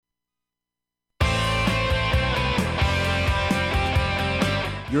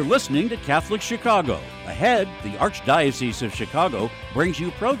You're listening to Catholic Chicago. Ahead, the Archdiocese of Chicago brings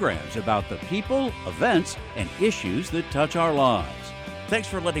you programs about the people, events, and issues that touch our lives. Thanks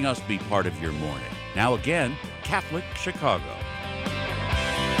for letting us be part of your morning. Now again, Catholic Chicago.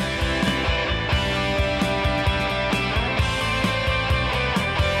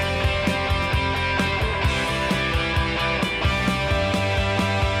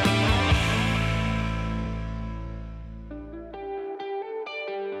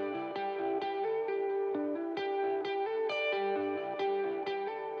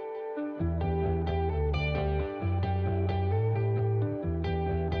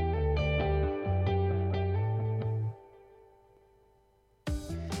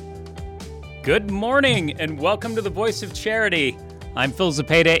 Good morning and welcome to the Voice of Charity. I'm Phil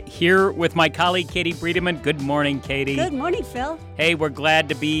Zepeda here with my colleague Katie Breedeman. Good morning, Katie. Good morning, Phil. Hey, we're glad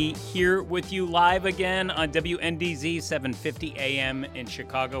to be here with you live again on WNDZ 750 AM in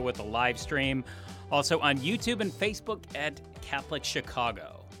Chicago with a live stream. Also on YouTube and Facebook at Catholic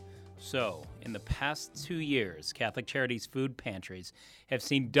Chicago. So, in the past 2 years, Catholic Charities food pantries have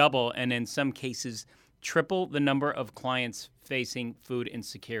seen double and in some cases triple the number of clients facing food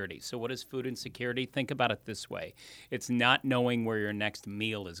insecurity. So what is food insecurity? Think about it this way. It's not knowing where your next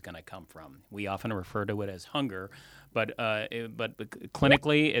meal is going to come from. We often refer to it as hunger, but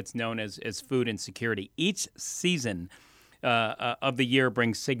clinically it's known as food insecurity. Each season of the year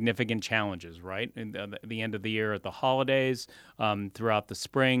brings significant challenges, right? The end of the year at the holidays, throughout the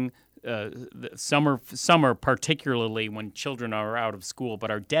spring, the summer particularly when children are out of school,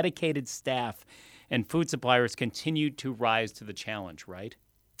 but our dedicated staff and food suppliers continue to rise to the challenge, right?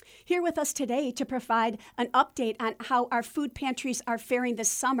 Here with us today to provide an update on how our food pantries are faring this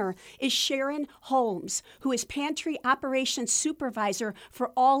summer is Sharon Holmes, who is Pantry Operations Supervisor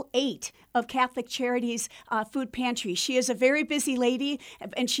for all 8 of Catholic Charities food pantries. She is a very busy lady,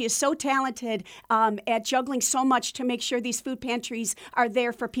 and she is so talented at juggling so much to make sure these food pantries are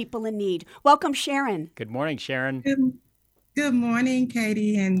there for people in need. Welcome, Sharon. Good morning, Sharon. Good morning,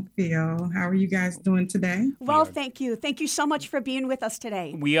 Katie and Phil. How are you guys doing today? Well, thank you. Thank you so much for being with us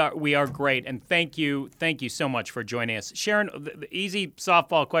today. We are great, and thank you so much for joining us. Sharon, the easy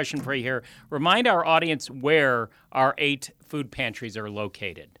softball question for you here. Remind our audience where our 8 food pantries are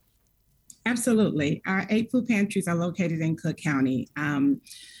located. Absolutely. Our 8 food pantries are located in Cook County,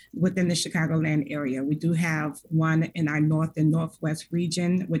 within the Chicagoland area. We do have one in our north and northwest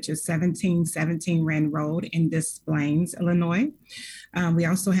region, which is 1717 Rand Road in Des Plaines, Illinois. We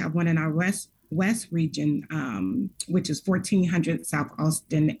also have one in our west region, which is 1400 South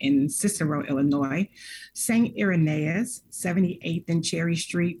Austin in Cicero, Illinois. St. Irenaeus, 78th and Cherry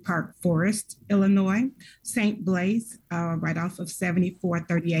Street, Park Forest, Illinois. St. Blaise, right off of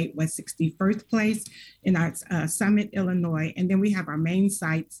 7438 West 61st Place in our Summit, Illinois. And then we have our main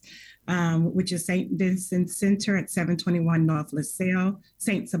sites, which is St. Vincent Center at 721 North LaSalle,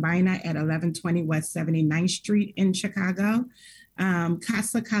 St. Sabina at 1120 West 79th Street in Chicago.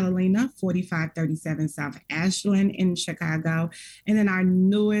 Casa Catalina, 4537 South Ashland in Chicago. And then our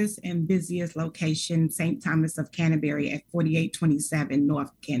newest and busiest location, St. Thomas of Canterbury at 4827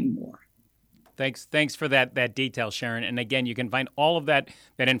 North Kenmore. Thanks for that detail, Sharon. And again, you can find all of that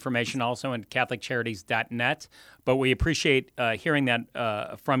information also on CatholicCharities.net. But we appreciate hearing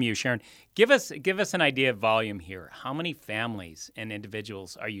that from you, Sharon. Give us an idea of volume here. How many families and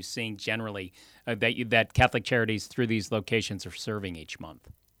individuals are you seeing generally that Catholic Charities through these locations are serving each month?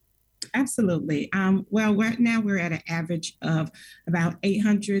 Absolutely. Well, right now we're at an average of about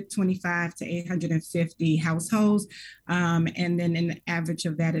 825 to 850 households. And then in the average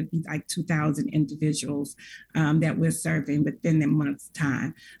of that, it'd be like 2,000 individuals that we're serving within the month's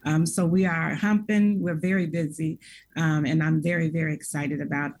time. So we are humping. We're very busy. And I'm very, very excited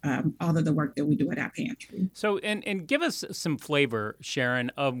about all of the work that we do at our pantry. So, and give us some flavor,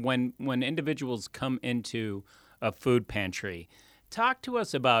 Sharon, of when individuals come into a food pantry. Talk to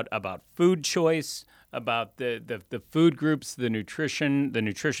us about food choice, about the food groups, the nutrition, the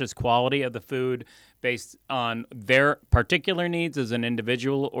nutritious quality of the food based on their particular needs as an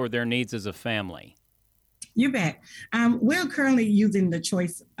individual or their needs as a family. You bet. We're currently using the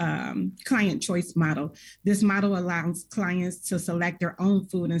client choice model. This model allows clients to select their own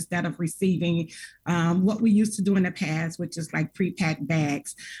food instead of receiving what we used to do in the past, which is like pre-packed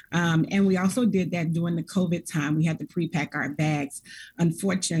bags. And we also did that during the COVID time. We had to pre-pack our bags,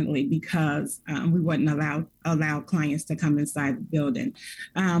 unfortunately, because we wouldn't allow clients to come inside the building.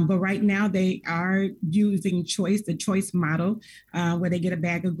 But right now they are using the choice model, where they get a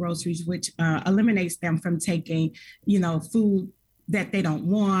bag of groceries, which eliminates them from taking, food that they don't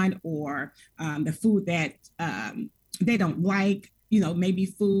want or the food that they don't like. maybe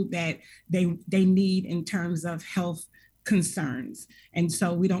food that they need in terms of health concerns. And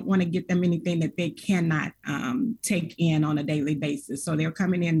so we don't want to get them anything that they cannot take in on a daily basis. So they're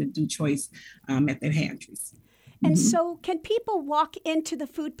coming in to do choice at their pantries. And so can people walk into the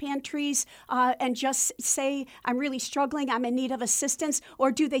food pantries and just say, I'm really struggling, I'm in need of assistance,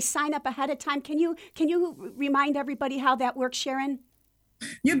 or do they sign up ahead of time? Can you remind everybody how that works, Sharon?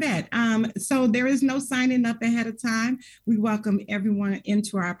 You bet. So there is no signing up ahead of time. We welcome everyone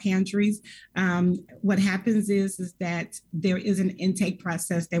into our pantries. What happens is that there is an intake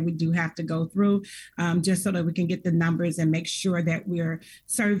process that we do have to go through just so that we can get the numbers and make sure that we're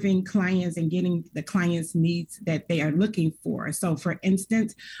serving clients and getting the clients' needs that they are looking for. So for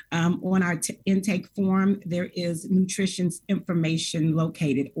instance, on our intake form, there is nutrition information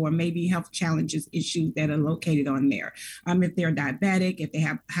located, or maybe health challenges issues that are located on there. If they're diabetic, if they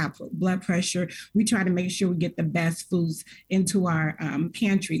have high blood pressure, we try to make sure we get the best foods into our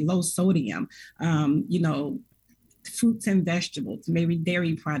pantry, low sodium, fruits and vegetables, maybe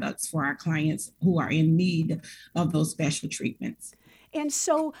dairy products for our clients who are in need of those special treatments. And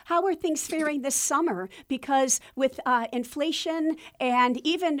so how are things faring this summer? Because with inflation and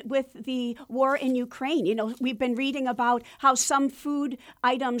even with the war in Ukraine, we've been reading about how some food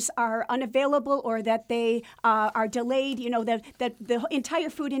items are unavailable or that they are delayed, that the entire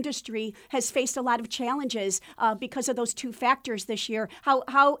food industry has faced a lot of challenges because of those two factors this year.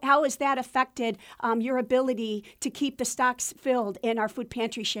 How has that affected your ability to keep the stocks filled in our food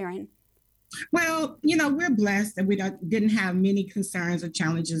pantry, Sharon? Well, we're blessed that we didn't have many concerns or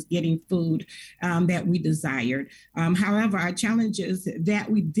challenges getting food that we desired. However, our challenges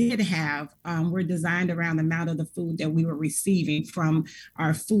that we did have were designed around the amount of the food that we were receiving from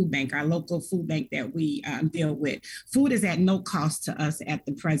our food bank, our local food bank that we deal with. Food is at no cost to us at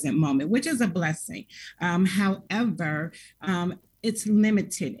the present moment, which is a blessing. However, it's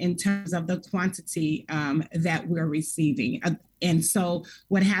limited in terms of the quantity that we're receiving. And so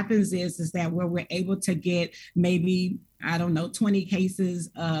what happens is that where we're able to get maybe, 20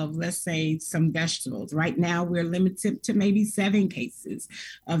 cases of, let's say, some vegetables. Right now, we're limited to maybe 7 cases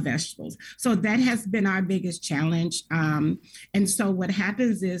of vegetables. So that has been our biggest challenge. And so what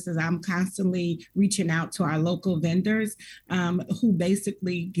happens is I'm constantly reaching out to our local vendors who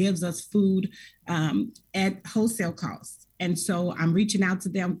basically gives us food at wholesale costs. And so I'm reaching out to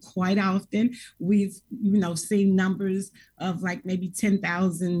them quite often. We've, seen numbers of like maybe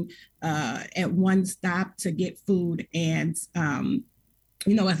 10,000 at one stop to get food, and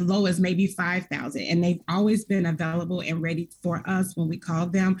as low as maybe 5,000. And they've always been available and ready for us when we call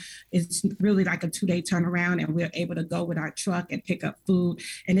them. It's really like a 2-day turnaround, and we're able to go with our truck and pick up food.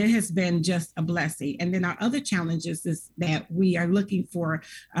 And it has been just a blessing. And then our other challenges is that we are looking for,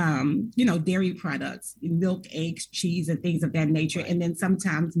 dairy products, milk, eggs, cheese, and things of that nature. And then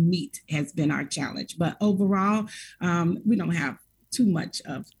sometimes meat has been our challenge. But overall, we don't have too much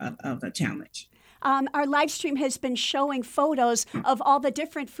of a challenge. Our live stream has been showing photos of all the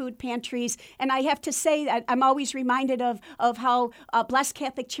different food pantries. And I have to say that I'm always reminded of how blessed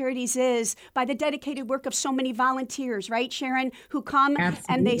Catholic Charities is by the dedicated work of so many volunteers, right, Sharon, who come Absolutely.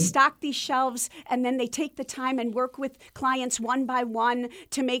 And they stock these shelves, and then they take the time and work with clients one by one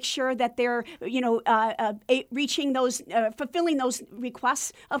to make sure that they're, reaching those, fulfilling those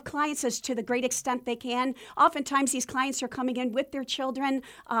requests of clients as to the great extent they can. Oftentimes these clients are coming in with their children,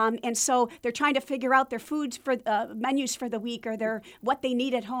 and so they're trying to figure out their foods for menus for the week or what they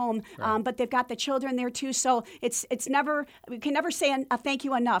need at home. Right. But they've got the children there too. So we can never say a thank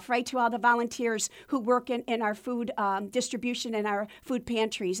you enough, right, to all the volunteers who work in our food distribution and our food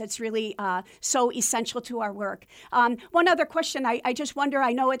pantries. It's really so essential to our work. One other question, I just wonder,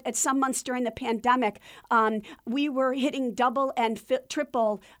 I know at some months during the pandemic, we were hitting double and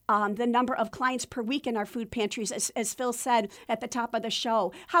triple the number of clients per week in our food pantries, as Phil said at the top of the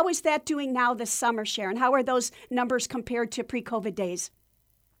show. How is that doing now this summer, Sharon? How are those numbers compared to pre-COVID days?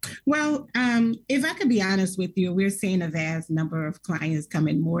 Well, if I could be honest with you, we're seeing a vast number of clients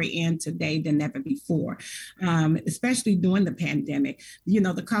coming more in today than ever before, especially during the pandemic.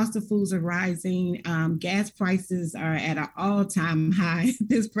 The cost of foods are rising. Gas prices are at an all-time high at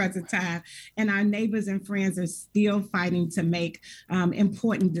this present time. And our neighbors and friends are still fighting to make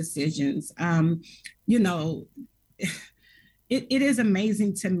important decisions. It is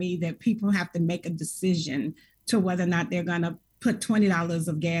amazing to me that people have to make a decision to whether or not they're going to put $20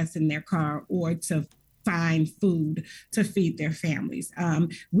 of gas in their car or to find food to feed their families.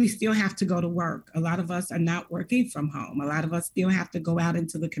 We still have to go to work. A lot of us are not working from home. A lot of us still have to go out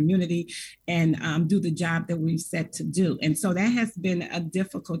into the community and do the job that we've set to do. And so that has been a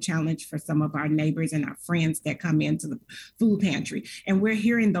difficult challenge for some of our neighbors and our friends that come into the food pantry. And we're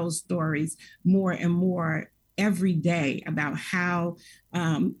hearing those stories more and more every day about how,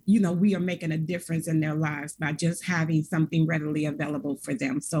 we are making a difference in their lives by just having something readily available for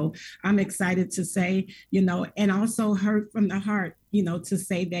them. So I'm excited to say, and also heard from the heart, to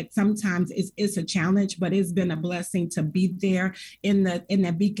say that sometimes it's a challenge, but it's been a blessing to be there in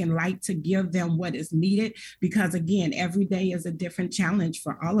the beacon light to give them what is needed. Because again, every day is a different challenge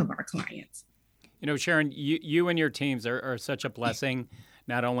for all of our clients. Sharon, you and your teams are such a blessing,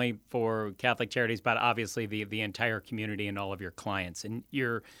 not only for Catholic Charities, but obviously the entire community and all of your clients. And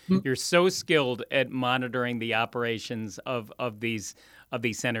you're so skilled at monitoring the operations of these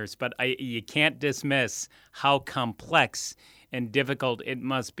centers. But you can't dismiss how complex and difficult it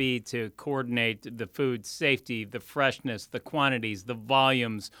must be to coordinate the food safety, the freshness, the quantities, the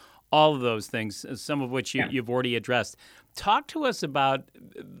volumes, all of those things, some of which you've already addressed. Talk to us about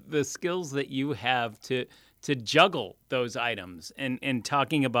the skills that you have to juggle those items and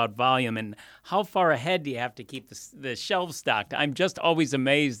talking about volume, and how far ahead do you have to keep the shelves stocked? I'm just always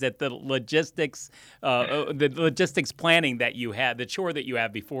amazed at the logistics planning that you had, the chore that you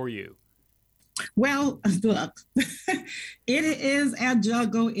have before you. Well, look, it is a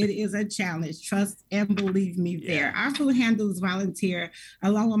juggle. It is a challenge. Trust and believe me there. Our food handlers volunteer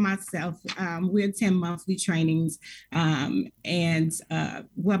along with myself. We attend monthly trainings and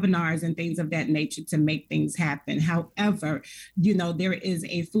webinars and things of that nature to make things happen. However, there is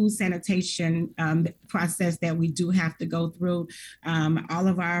a food sanitation process that we do have to go through. All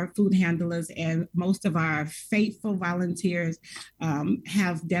of our food handlers and most of our faithful volunteers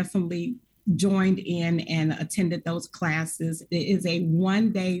have definitely joined in and attended those classes. It is a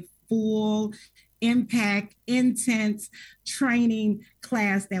one-day full impact, intense training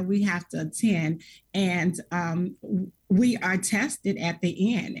class that we have to attend. And we are tested at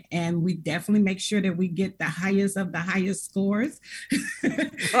the end, and we definitely make sure that we get the highest of the highest scores,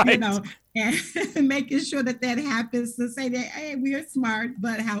 right. And making sure that happens to say that, hey, we are smart.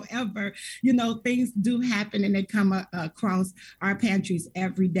 But however, things do happen and they come across our pantries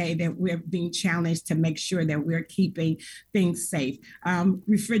every day that we're being challenged to make sure that we're keeping things safe.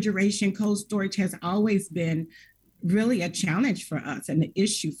 Refrigeration, cold storage has always been really a challenge for us and an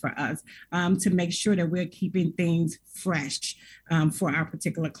issue for us to make sure that we're keeping things fresh for our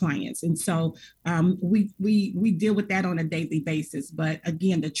particular clients. And so we deal with that on a daily basis. But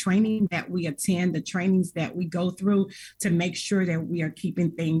again, the training that we attend, the trainings that we go through to make sure that we are keeping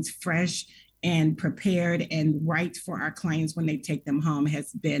things fresh and prepared and right for our clients when they take them home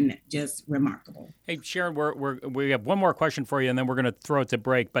has been just remarkable. Hey, Sharon, we have one more question for you, and then we're going to throw it to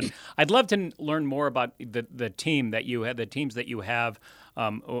break. But I'd love to learn more about the team that you have, the teams that you have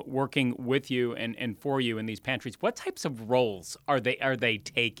working with you and for you in these pantries. What types of roles are they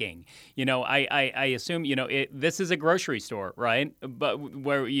taking? I assume this is a grocery store, right? But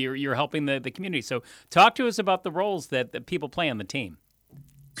where you're helping the community. So talk to us about the roles that people play on the team.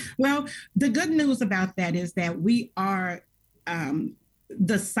 Well, the good news about that is that we are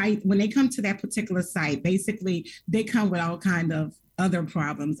the site. When they come to that particular site, basically they come with all kind of other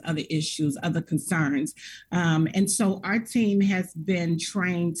problems, other issues, other concerns. And so our team has been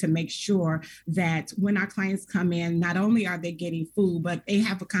trained to make sure that when our clients come in, not only are they getting food, but they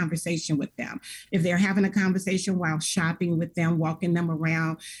have a conversation with them. If they're having a conversation while shopping with them, walking them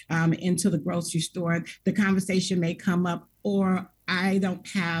around into the grocery store, the conversation may come up, or I don't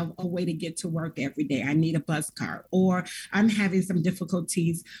have a way to get to work every day. I need a bus card, or I'm having some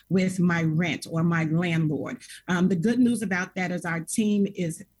difficulties with my rent or my landlord. The good news about that is our team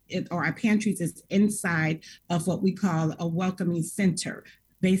or our pantries is inside of what we call a welcoming center.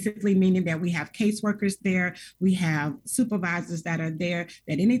 Basically meaning that we have caseworkers there, we have supervisors that are there,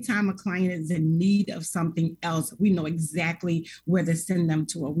 that anytime a client is in need of something else, we know exactly where to send them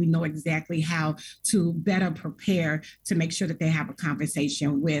to, or we know exactly how to better prepare to make sure that they have a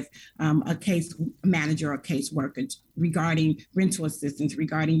conversation with a case manager or caseworker regarding rental assistance,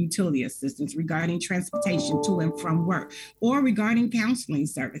 regarding utility assistance, regarding transportation to and from work, or regarding counseling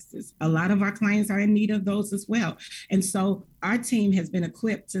services. A lot of our clients are in need of those as well. And so our team has been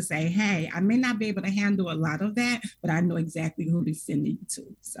equipped to say, hey, I may not be able to handle a lot of that, but I know exactly who to send you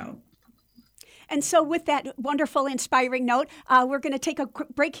to. And so with that wonderful, inspiring note, we're going to take a quick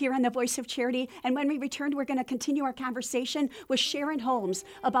break here on The Voice of Charity. And when we return, we're going to continue our conversation with Sharon Holmes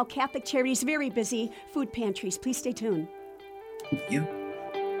about Catholic Charities' very busy food pantries. Please stay tuned. Thank you.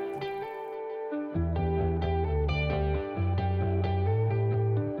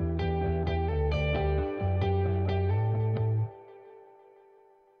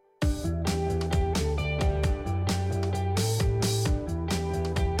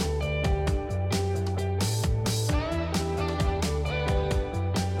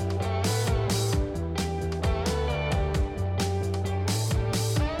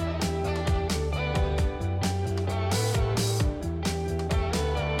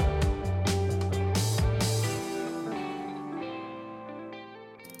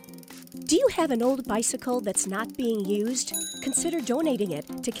 Do you have an old bicycle that's not being used? Consider donating it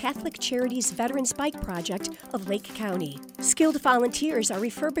to Catholic Charities Veterans Bike Project of Lake County. Skilled volunteers are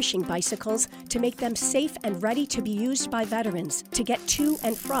refurbishing bicycles to make them safe and ready to be used by veterans to get to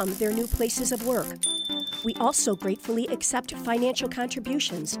and from their new places of work. We also gratefully accept financial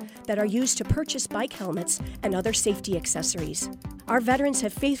contributions that are used to purchase bike helmets and other safety accessories. Our veterans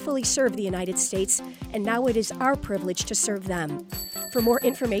have faithfully served the United States, and now it is our privilege to serve them. For more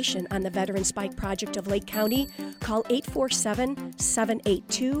information on the Veterans Bike Project of Lake County, call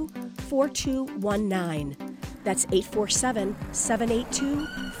 847-782-4219. That's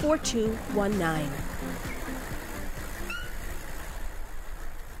 847-782-4219.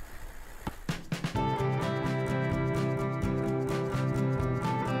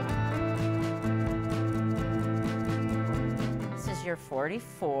 This is year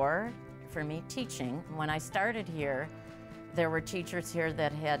 44 for me teaching. When I started here, there were teachers here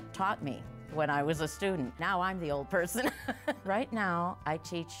that had taught me when I was a student. Now I'm the old person. Right now, I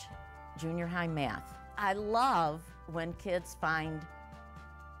teach junior high math. I love when kids find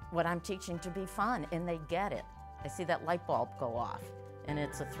what I'm teaching to be fun and they get it. I see that light bulb go off and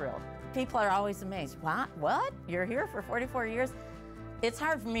it's a thrill. People are always amazed. What? You're here for 44 years? It's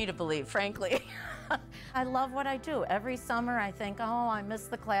hard for me to believe, frankly. I love what I do. Every summer I think, oh, I miss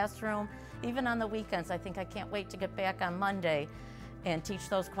the classroom. Even on the weekends, I think I can't wait to get back on Monday and teach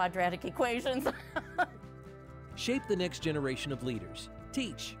those quadratic equations. Shape the next generation of leaders.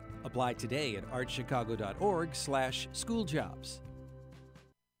 Teach. Apply today at archchicago.org/schooljobs.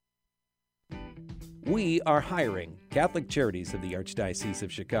 We are hiring. Catholic Charities of the Archdiocese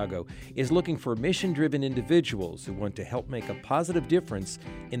of Chicago is looking for mission-driven individuals who want to help make a positive difference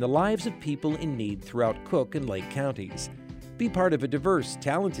in the lives of people in need throughout Cook and Lake counties. Be part of a diverse,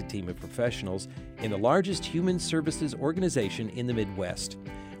 talented team of professionals in the largest human services organization in the Midwest.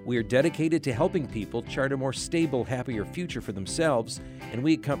 We are dedicated to helping people chart a more stable, happier future for themselves, and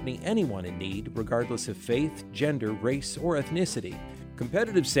we accompany anyone in need, regardless of faith, gender, race, or ethnicity.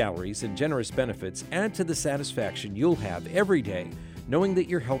 Competitive salaries and generous benefits add to the satisfaction you'll have every day, knowing that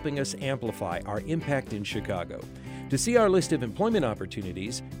you're helping us amplify our impact in Chicago. To see our list of employment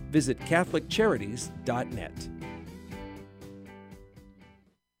opportunities, visit CatholicCharities.net.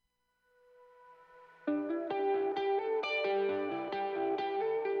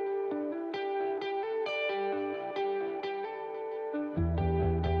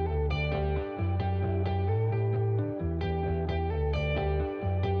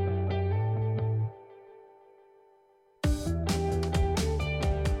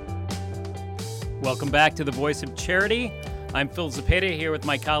 Welcome back to the Voice of Charity. I'm Phil Zepeda here with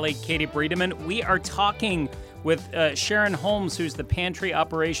my colleague Katie Breedeman. We are talking with Sharon Holmes, who's the Pantry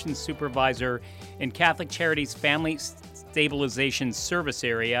Operations Supervisor in Catholic Charities Family Stabilization Service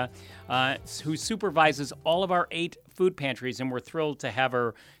Area, who supervises all of our 8 food pantries, and we're thrilled to have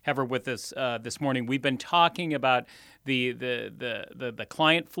her with us this morning. We've been talking about the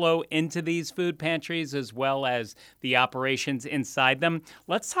client flow into these food pantries as well as the operations inside them.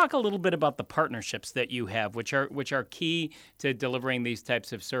 Let's talk a little bit about the partnerships that you have, which are key to delivering these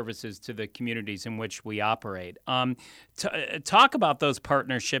types of services to the communities in which we operate. Talk about those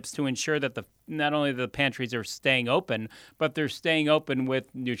partnerships to ensure that not only the pantries are staying open, but they're staying open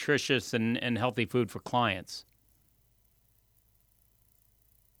with nutritious and healthy food for clients.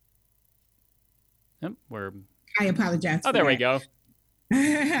 I apologize. Oh, there we go.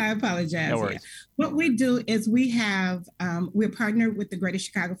 I apologize. No worries. Yeah. What we do is we're partnered with the Greater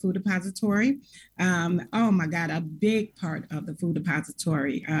Chicago Food Depository. Oh my God, a big part of the food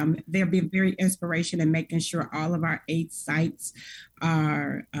depository. They've been very inspirational in making sure all of our 8 sites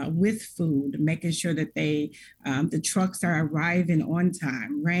are with food, making sure that the trucks are arriving on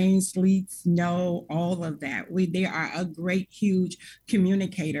time, rain, sleet, snow, all of that. They are a great, huge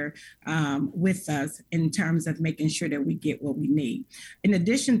communicator with us in terms of making sure that we get what we need. In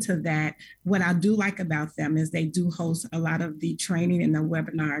addition to that, what I do like about them is they do host a lot of the training and the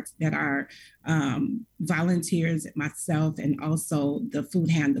webinars that our volunteers, myself, and also the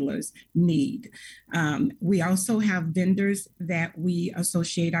food handlers need. We also have vendors that we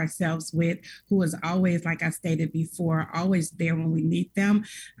associate ourselves with who is always, like I stated before, always there when we need them.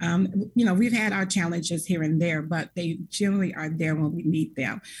 We've had our challenges here and there, but they generally are there when we need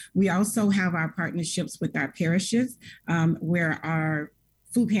them. We also have our partnerships with our parishes, where our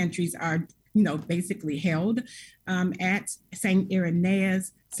food pantries are basically held at St.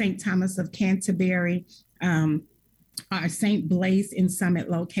 Irenaeus, St. Thomas of Canterbury, our St. Blaise in Summit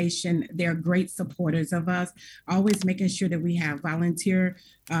location. They're great supporters of us, always making sure that we have volunteer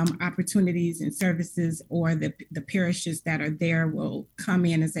opportunities and services, or the parishes that are there will come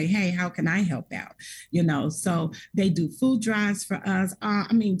in and say, hey, how can I help out? So they do food drives for us.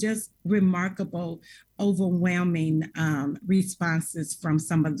 Just remarkable, overwhelming responses from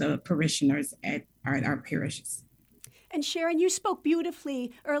some of the parishioners at our parishes. And Sharon, you spoke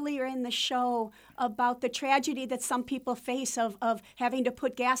beautifully earlier in the show about the tragedy that some people face of having to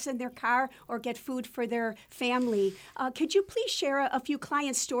put gas in their car or get food for their family. Could you please share a few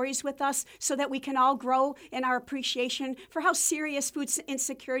client stories with us so that we can all grow in our appreciation for how serious food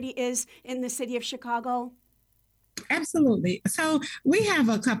insecurity is in the city of Chicago? Absolutely. So we have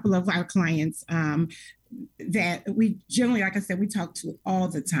a couple of our clients that we generally, like I said, we talk to all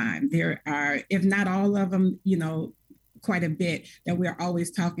the time. There are, if not all of them, quite a bit that we're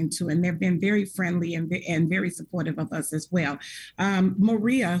always talking to, and they've been very friendly and very supportive of us as well.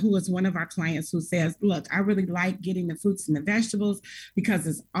 Maria, who is one of our clients, who says, look, I really like getting the fruits and the vegetables because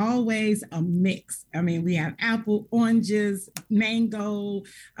it's always a mix. We have apple, oranges, mango.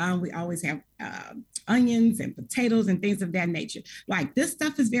 We always have onions and potatoes and things of that nature. Like, this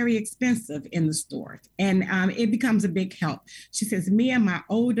stuff is very expensive in the store, and it becomes a big help. She says, me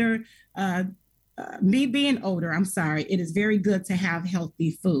being older, it is very good to have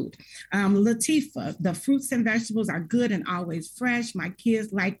healthy food. Latifa, the fruits and vegetables are good and always fresh. My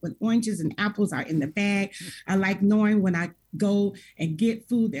kids like when oranges and apples are in the bag. I like knowing when I go and get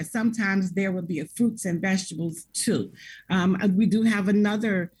food that sometimes there will be fruits and vegetables too. We do have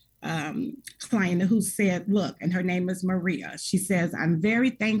another client who said, look, and her name is Maria. She says, I'm very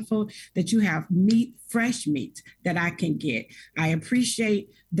thankful that you have fresh meat that I can get. I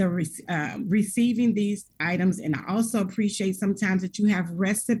appreciate the receiving these items, and I also appreciate sometimes that you have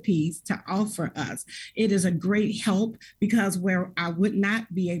recipes to offer us. It is a great help because where I would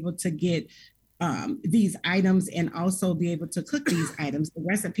not be able to get these items and also be able to cook these items, the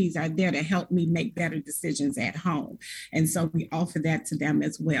recipes are there to help me make better decisions at home. And so we offer that to them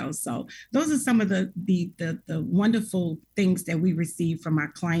as well. So those are some of the wonderful things that we receive from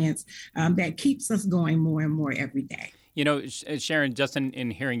our clients that keeps us going more and more every day. Sharon, just in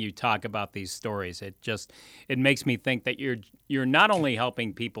hearing you talk about these stories, it makes me think that you're not only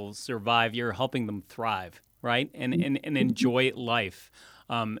helping people survive, you're helping them thrive, right? And enjoy life.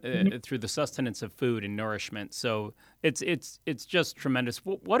 Through the sustenance of food and nourishment. So it's just tremendous.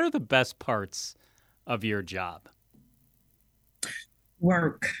 What are the best parts of your job?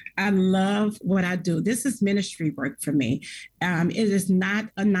 Work. I love what I do. This is ministry work for me. It is not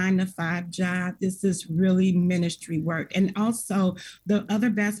a 9-to-5 job. This is really ministry work. And also, the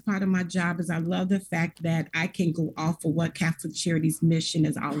other best part of my job is I love the fact that I can go off of what Catholic Charities' mission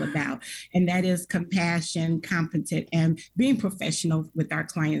is all about. And that is compassion, competent, and being professional with our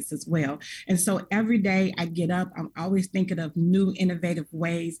clients as well. And so every day I get up, I'm always thinking of new innovative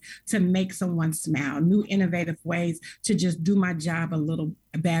ways to make someone smile, new innovative ways to just do my job a little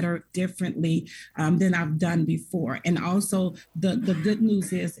better, differently than I've done before. And also the good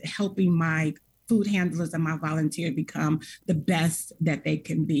news is helping my food handlers and my volunteers become the best that they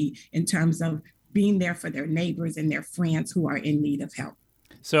can be in terms of being there for their neighbors and their friends who are in need of help.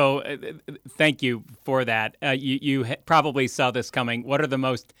 So thank you for that. You probably saw this coming. What are the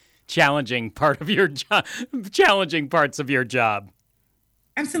most challenging parts of your job?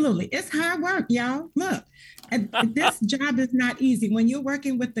 Absolutely. It's hard work, y'all. Look, this job is not easy. When you're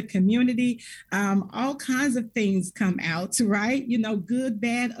working with the community, all kinds of things come out, right? Good,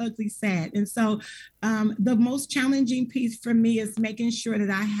 bad, ugly, sad. And so the most challenging piece for me is making sure that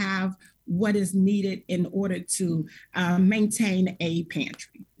I have what is needed in order to maintain a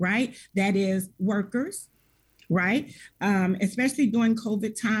pantry, right? That is workers, right? Especially during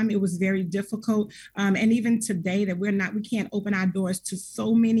COVID time, it was very difficult. And even today that we can't open our doors to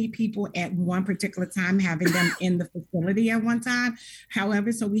so many people at one particular time, having them in the facility at one time.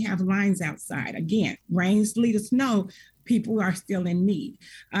 However, so we have lines outside. Again, rains let us know people are still in need.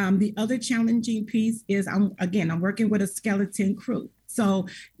 The other challenging piece is I'm working with a skeleton crew. So,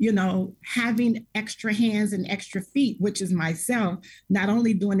 having extra hands and extra feet, which is myself, not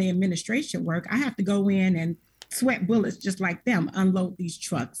only doing the administration work, I have to go in and sweat bullets just like them, unload these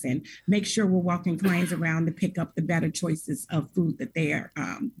trucks and make sure we're walking clients around to pick up the better choices of food that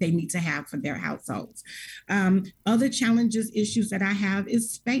they need to have for their households. Other issues that I have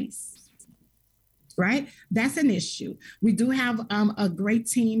is space. Right? That's an issue. We do have a great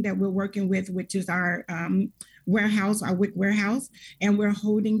team that we're working with, which is our warehouse, our WIC warehouse, and we're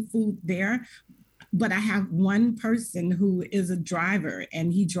holding food there. But I have one person who is a driver,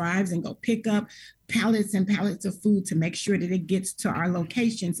 and he drives and go pick up pallets and pallets of food to make sure that it gets to our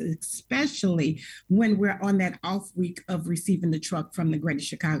locations, especially when we're on that off week of receiving the truck from the Greater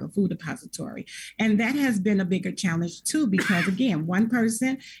Chicago Food Depository. And that has been a bigger challenge too, because again, one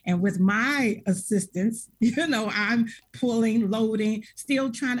person, and with my assistance, I'm pulling, loading, still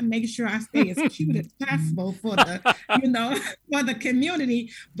trying to make sure I stay as cute as possible for the, for the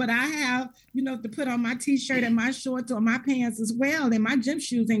community. But I have, to put on my t-shirt and my shorts or my pants as well, and my gym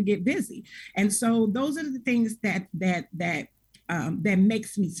shoes and get busy. And so those are the things that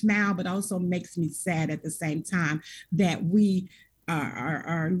makes me smile, but also makes me sad at the same time, that we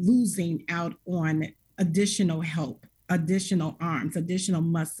are losing out on additional help, additional arms, additional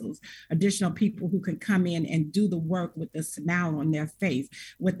muscles, additional people who can come in and do the work with a smile on their face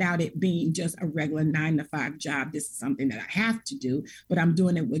without it being just a regular 9-to-5 job. This is something that I have to do, but I'm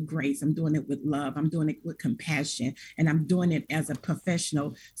doing it with grace. I'm doing it with love. I'm doing it with compassion, and I'm doing it as a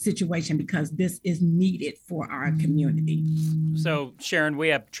professional situation because this is needed for our community. So, Sharon, we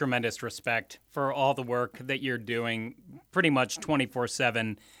have tremendous respect for all the work that you're doing pretty much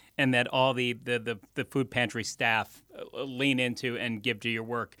 24/7, and that all the food pantry staff lean into and give to your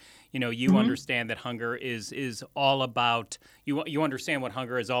work. You understand that hunger is all about, you understand what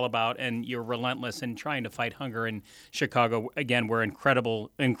hunger is all about, and you're relentless in trying to fight hunger in Chicago. Again, we're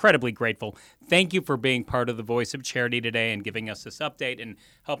incredibly grateful. Thank you for being part of the Voice of Charity today and giving us this update and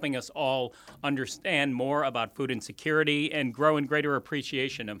helping us all understand more about food insecurity and grow in greater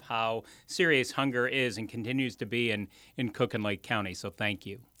appreciation of how serious hunger is and continues to be in Cook and Lake County. So thank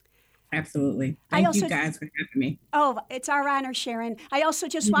you. Absolutely. Thank you guys for having me. Oh, it's our honor, Sharon. I also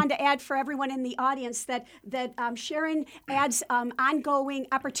just wanted to add for everyone in the audience that Sharon adds ongoing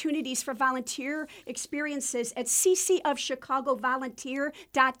opportunities for volunteer experiences at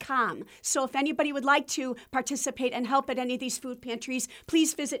ccofchicagovolunteer.com. So if anybody would like to participate and help at any of these food pantries,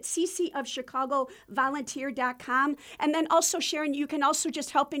 please visit ccofchicagovolunteer.com. And then also, Sharon, you can also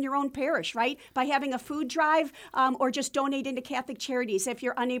just help in your own parish, right? By having a food drive or just donating to Catholic Charities if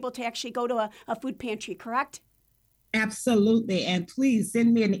you're unable to actually go to a food pantry, correct? Absolutely. And please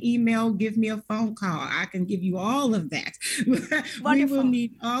send me an email, give me a phone call. I can give you all of that. We will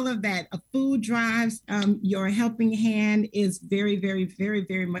need all of that. Food drives, your helping hand is very, very, very,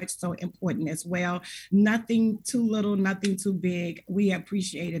 very much so important as well. Nothing too little, nothing too big. We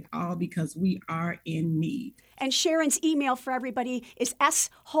appreciate it all because we are in need. And Sharon's email for everybody is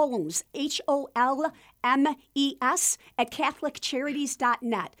sholmes, HOLMES, at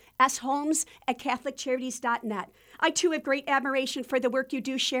catholiccharities.net. sholmes@catholiccharities.net. I, too, have great admiration for the work you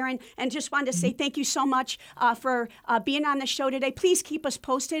do, Sharon, and just wanted to say thank you so much for being on the show today. Please keep us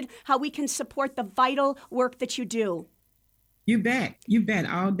posted how we can support the vital work that you do. You bet. You bet.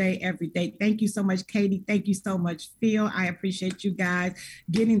 All day, every day. Thank you so much, Katie. Thank you so much, Phil. I appreciate you guys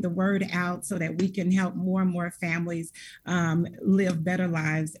getting the word out so that we can help more and more families live better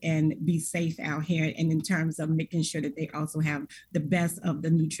lives and be safe out here. And in terms of making sure that they also have the best of the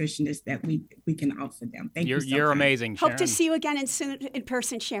nutritionists that we can offer them. Thank you so much. You're amazing, Sharon. Hope to see you again soon in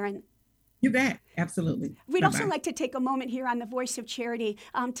person, Sharon. You bet. Absolutely. We'd also like to take a moment here on the Voice of Charity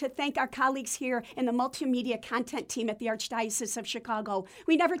to thank our colleagues here in the multimedia content team at the Archdiocese of Chicago.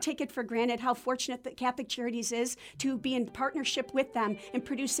 We never take it for granted how fortunate that Catholic Charities is to be in partnership with them in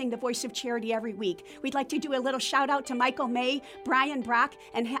producing the Voice of Charity every week. We'd like to do a little shout out to Michael May, Brian Brock,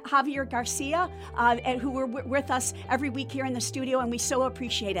 and Javier Garcia, who were with us every week here in the studio, and we so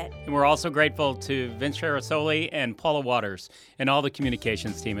appreciate it. And we're also grateful to Vince Cherasoli and Paula Waters and all the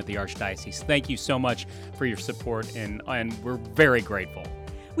communications team at the Archdiocese. Thank you so much for your support, and we're very grateful.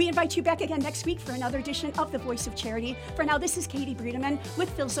 We invite you back again next week for another edition of The Voice of Charity. For now, this is Katie Breedeman with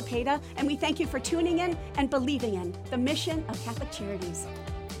Phil Zapata, and we thank you for tuning in and believing in the mission of Catholic Charities.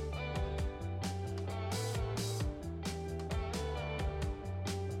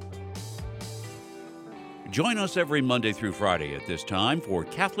 Join us every Monday through Friday at this time for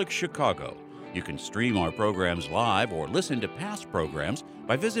Catholic Chicago. You can stream our programs live or listen to past programs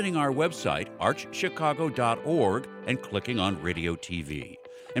by visiting our website, archchicago.org, and clicking on Radio TV.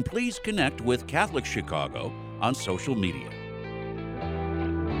 And please connect with Catholic Chicago on social media.